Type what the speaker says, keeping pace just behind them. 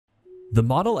The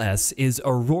Model S is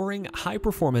a roaring,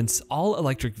 high-performance,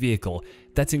 all-electric vehicle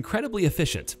that's incredibly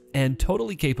efficient and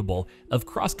totally capable of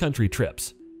cross-country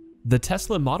trips. The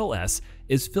Tesla Model S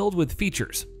is filled with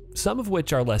features, some of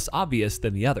which are less obvious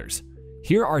than the others.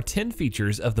 Here are 10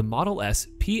 features of the Model S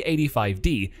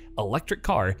P85D electric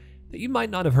car that you might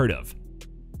not have heard of.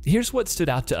 Here's what stood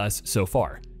out to us so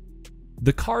far.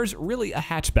 The car's really a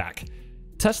hatchback.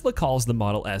 Tesla calls the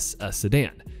Model S a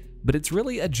sedan, but it's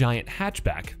really a giant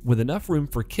hatchback with enough room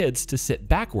for kids to sit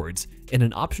backwards in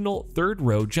an optional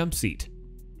third-row jump seat.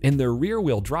 In their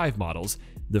rear-wheel drive models,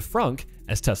 the frunk,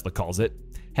 as Tesla calls it,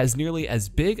 has nearly as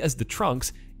big as the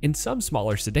trunks in some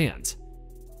smaller sedans.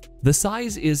 The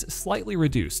size is slightly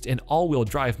reduced in all-wheel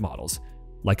drive models.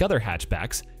 Like other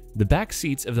hatchbacks, the back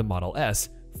seats of the Model S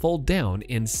fold down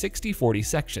in 60/40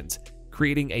 sections,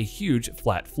 creating a huge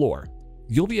flat floor.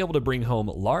 You'll be able to bring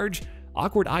home large,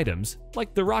 awkward items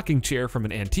like the rocking chair from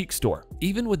an antique store.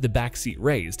 Even with the back seat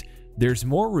raised, there's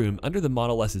more room under the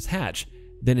Model S's hatch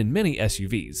than in many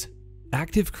SUVs.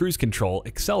 Active cruise control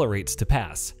accelerates to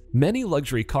pass. Many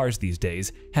luxury cars these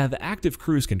days have active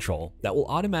cruise control that will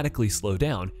automatically slow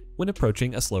down when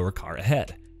approaching a slower car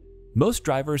ahead. Most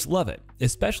drivers love it,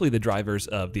 especially the drivers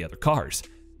of the other cars.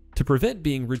 To prevent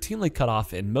being routinely cut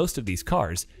off in most of these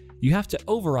cars, you have to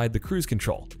override the cruise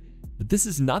control. But this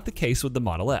is not the case with the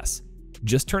Model S.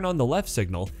 Just turn on the left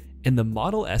signal and the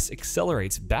Model S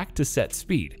accelerates back to set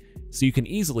speed, so you can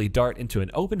easily dart into an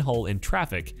open hole in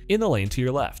traffic in the lane to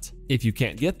your left. If you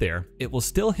can't get there, it will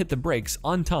still hit the brakes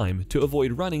on time to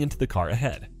avoid running into the car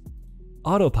ahead.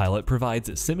 Autopilot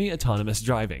provides semi-autonomous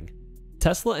driving.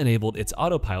 Tesla enabled its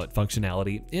autopilot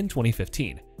functionality in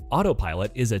 2015.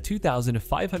 Autopilot is a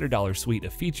 $2,500 suite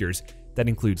of features that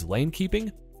includes lane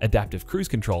keeping, adaptive cruise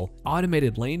control,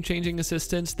 automated lane changing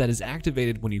assistance that is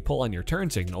activated when you pull on your turn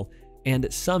signal,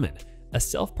 and Summon, a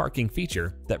self-parking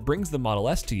feature that brings the Model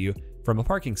S to you from a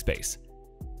parking space.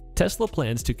 Tesla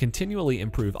plans to continually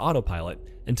improve autopilot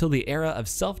until the era of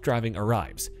self-driving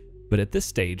arrives, but at this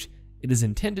stage, it is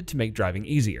intended to make driving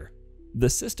easier. The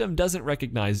system doesn't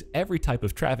recognize every type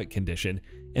of traffic condition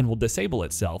and will disable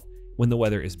itself when the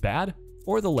weather is bad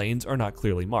or the lanes are not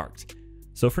clearly marked.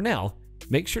 So for now,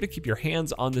 make sure to keep your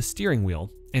hands on the steering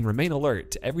wheel and remain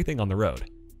alert to everything on the road.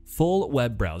 Full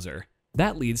web browser.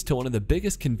 That leads to one of the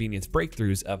biggest convenience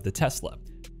breakthroughs of the Tesla.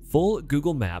 Full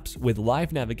Google Maps with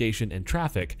live navigation and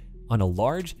traffic on a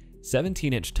large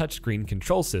 17-inch touchscreen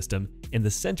control system in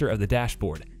the center of the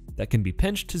dashboard that can be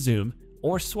pinched to zoom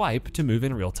or swipe to move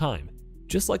in real time,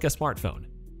 just like a smartphone.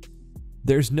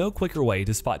 There's no quicker way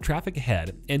to spot traffic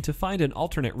ahead and to find an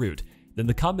alternate route than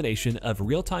the combination of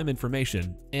real-time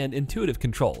information and intuitive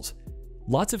controls.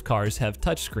 Lots of cars have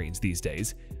touchscreens these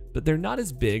days, but they're not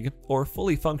as big or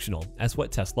fully functional as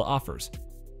what Tesla offers.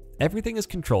 Everything is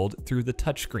controlled through the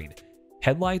touchscreen: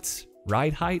 headlights,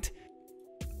 ride height,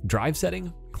 drive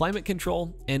setting, climate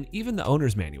control, and even the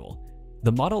owner's manual.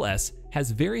 The Model S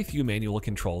has very few manual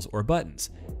controls or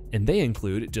buttons, and they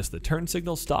include just the turn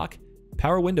signal stalk,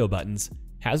 power window buttons,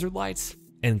 hazard lights,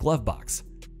 and glove box.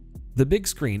 The big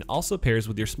screen also pairs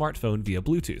with your smartphone via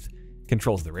Bluetooth,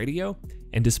 controls the radio,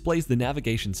 and displays the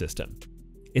navigation system.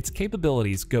 Its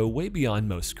capabilities go way beyond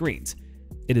most screens.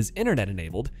 It is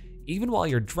internet-enabled. Even while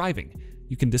you're driving,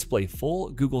 you can display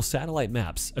full Google satellite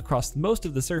maps across most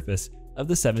of the surface of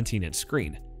the 17-inch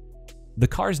screen. The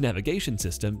car's navigation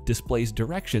system displays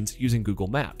directions using Google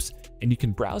Maps, and you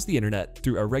can browse the internet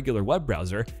through a regular web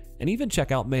browser and even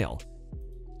check out mail.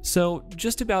 So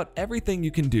just about everything you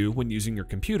can do when using your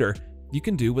computer, you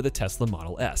can do with a Tesla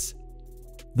Model S.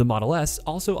 The Model S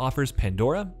also offers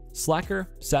Pandora, Slacker,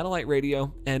 satellite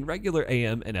radio, and regular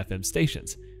AM and FM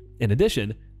stations. In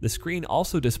addition, the screen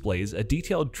also displays a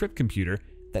detailed trip computer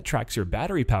that tracks your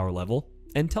battery power level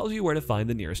and tells you where to find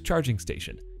the nearest charging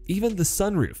station. Even the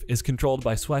sunroof is controlled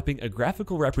by swiping a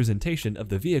graphical representation of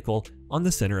the vehicle on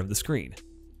the center of the screen.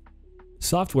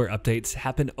 Software updates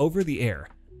happen over the air.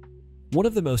 One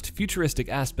of the most futuristic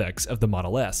aspects of the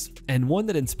Model S, and one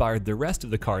that inspired the rest of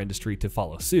the car industry to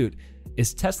follow suit,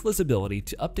 is Tesla's ability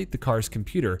to update the car's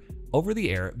computer over the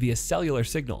air via cellular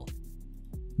signal.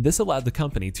 This allowed the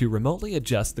company to remotely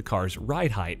adjust the car's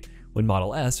ride height when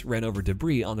Model S ran over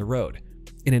debris on the road.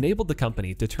 It enabled the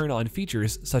company to turn on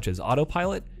features such as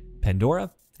autopilot,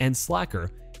 Pandora, and Slacker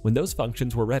when those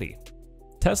functions were ready.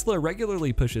 Tesla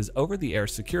regularly pushes over-the-air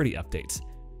security updates.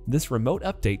 This remote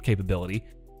update capability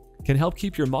can help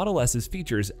keep your Model S's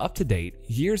features up to date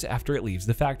years after it leaves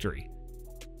the factory.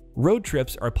 Road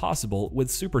trips are possible with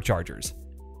superchargers.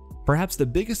 Perhaps the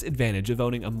biggest advantage of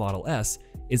owning a Model S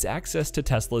is access to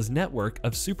Tesla's network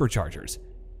of superchargers.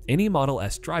 Any Model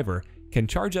S driver can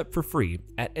charge up for free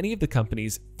at any of the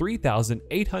company's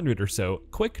 3,800 or so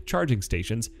quick charging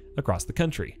stations across the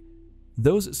country.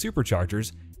 Those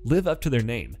superchargers live up to their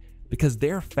name because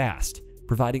they're fast,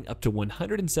 providing up to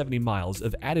 170 miles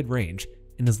of added range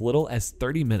in as little as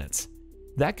 30 minutes.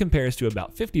 That compares to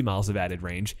about 50 miles of added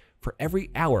range for every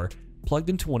hour plugged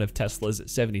into one of Tesla's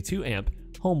 72-amp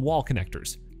home wall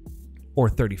connectors, or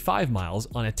 35 miles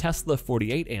on a Tesla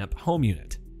 48-amp home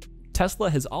unit. Tesla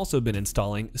has also been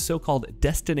installing so-called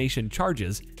destination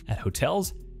charges at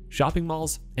hotels, shopping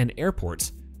malls, and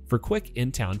airports for quick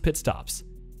in-town pit stops.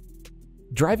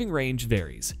 Driving range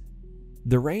varies.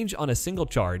 The range on a single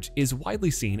charge is widely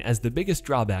seen as the biggest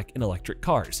drawback in electric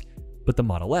cars, but the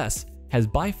Model S has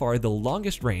by far the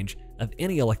longest range of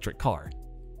any electric car.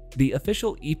 The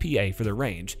official EPA for the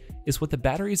range is what the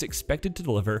battery is expected to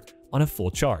deliver on a full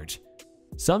charge.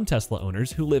 Some Tesla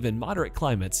owners who live in moderate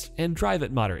climates and drive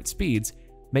at moderate speeds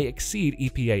may exceed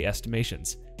EPA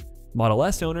estimations. Model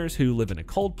S owners who live in a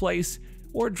cold place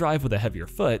or drive with a heavier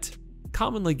foot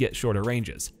commonly get shorter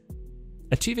ranges.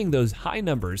 Achieving those high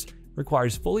numbers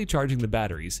requires fully charging the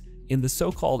batteries in the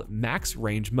so-called max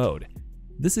range mode.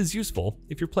 This is useful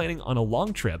if you're planning on a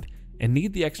long trip and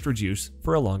need the extra juice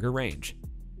for a longer range.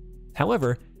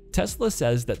 However, Tesla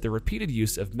says that the repeated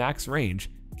use of max range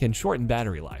can shorten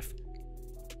battery life.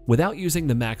 Without using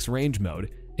the max range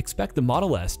mode, expect the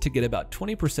Model S to get about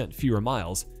 20% fewer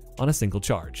miles on a single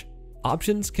charge.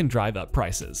 Options can drive up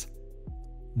prices.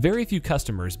 Very few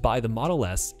customers buy the Model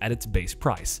S at its base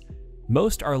price.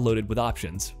 Most are loaded with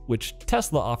options, which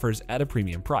Tesla offers at a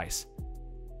premium price.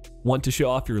 Want to show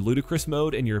off your ludicrous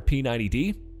mode in your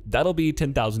P90D? That'll be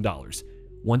 $10,000.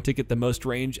 Want to get the most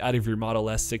range out of your Model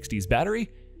S60's battery?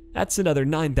 That's another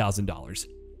 $9,000.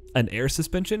 An air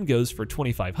suspension goes for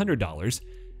 $2,500.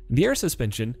 The air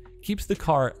suspension keeps the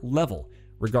car level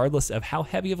regardless of how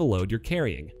heavy of a load you're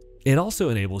carrying. It also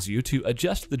enables you to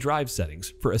adjust the drive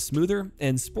settings for a smoother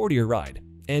and sportier ride,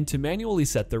 and to manually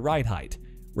set the ride height,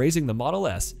 raising the Model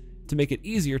S to make it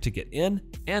easier to get in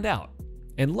and out,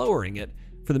 and lowering it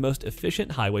for the most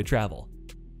efficient highway travel.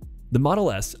 The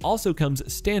Model S also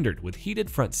comes standard with heated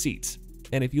front seats,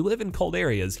 and if you live in cold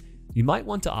areas, you might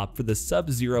want to opt for the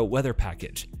Sub-Zero Weather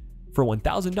Package. For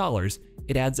 $1,000,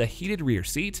 it adds a heated rear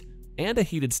seat and a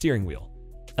heated steering wheel.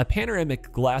 A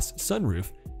panoramic glass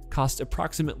sunroof costs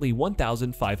approximately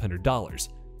 $1,500,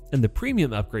 and the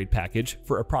Premium Upgrade Package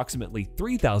for approximately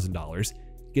 $3,000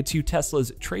 gets you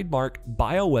Tesla's trademark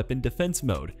Bioweapon Defense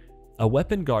Mode, a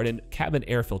Weapon Garden cabin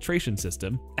air filtration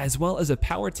system, as well as a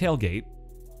power tailgate,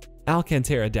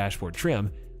 Alcantara dashboard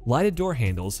trim, lighted door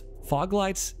handles, fog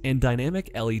lights, and dynamic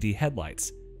LED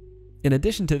headlights. In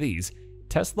addition to these,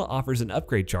 Tesla offers an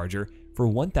upgrade charger for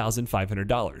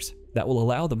 $1,500 that will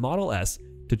allow the Model S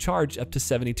to charge up to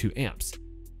 72 amps.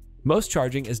 Most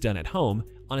charging is done at home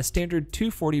on a standard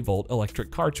 240-volt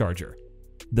electric car charger.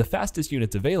 The fastest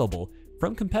units available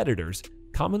from competitors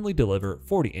commonly deliver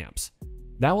 40 amps.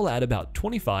 That will add about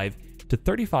 25 to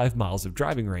 35 miles of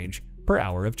driving range per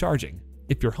hour of charging.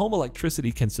 If your home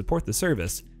electricity can support the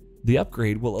service, the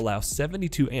upgrade will allow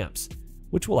 72 amps,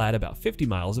 which will add about 50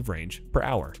 miles of range per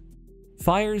hour.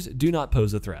 Fires do not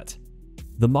pose a threat.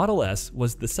 The Model S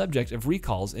was the subject of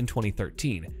recalls in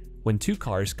 2013 when two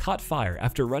cars caught fire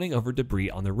after running over debris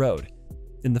on the road.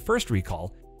 In the first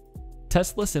recall,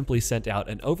 Tesla simply sent out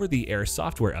an over-the-air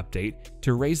software update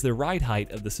to raise the ride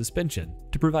height of the suspension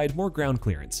to provide more ground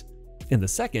clearance. In the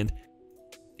second,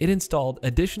 it installed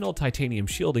additional titanium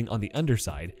shielding on the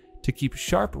underside to keep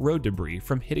sharp road debris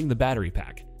from hitting the battery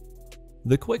pack.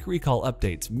 The quick recall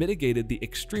updates mitigated the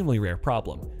extremely rare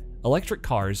problem. Electric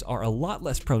cars are a lot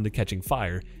less prone to catching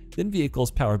fire than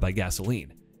vehicles powered by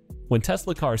gasoline. When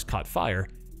Tesla cars caught fire,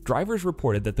 drivers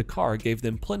reported that the car gave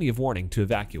them plenty of warning to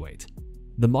evacuate.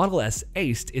 The Model S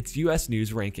aced its US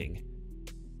News ranking.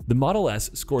 The Model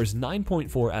S scores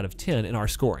 9.4 out of 10 in our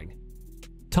scoring,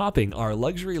 topping our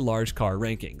luxury large car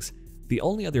rankings. The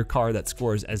only other car that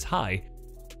scores as high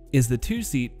is the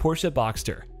two-seat Porsche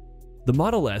Boxster. The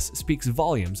Model S speaks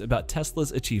volumes about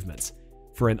Tesla's achievements.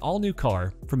 For an all-new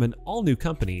car from an all-new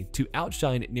company to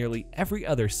outshine nearly every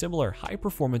other similar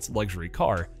high-performance luxury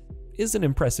car is an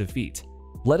impressive feat.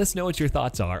 Let us know what your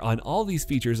thoughts are on all these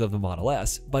features of the Model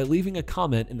S by leaving a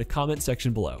comment in the comment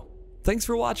section below. Thanks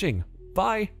for watching.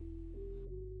 Bye!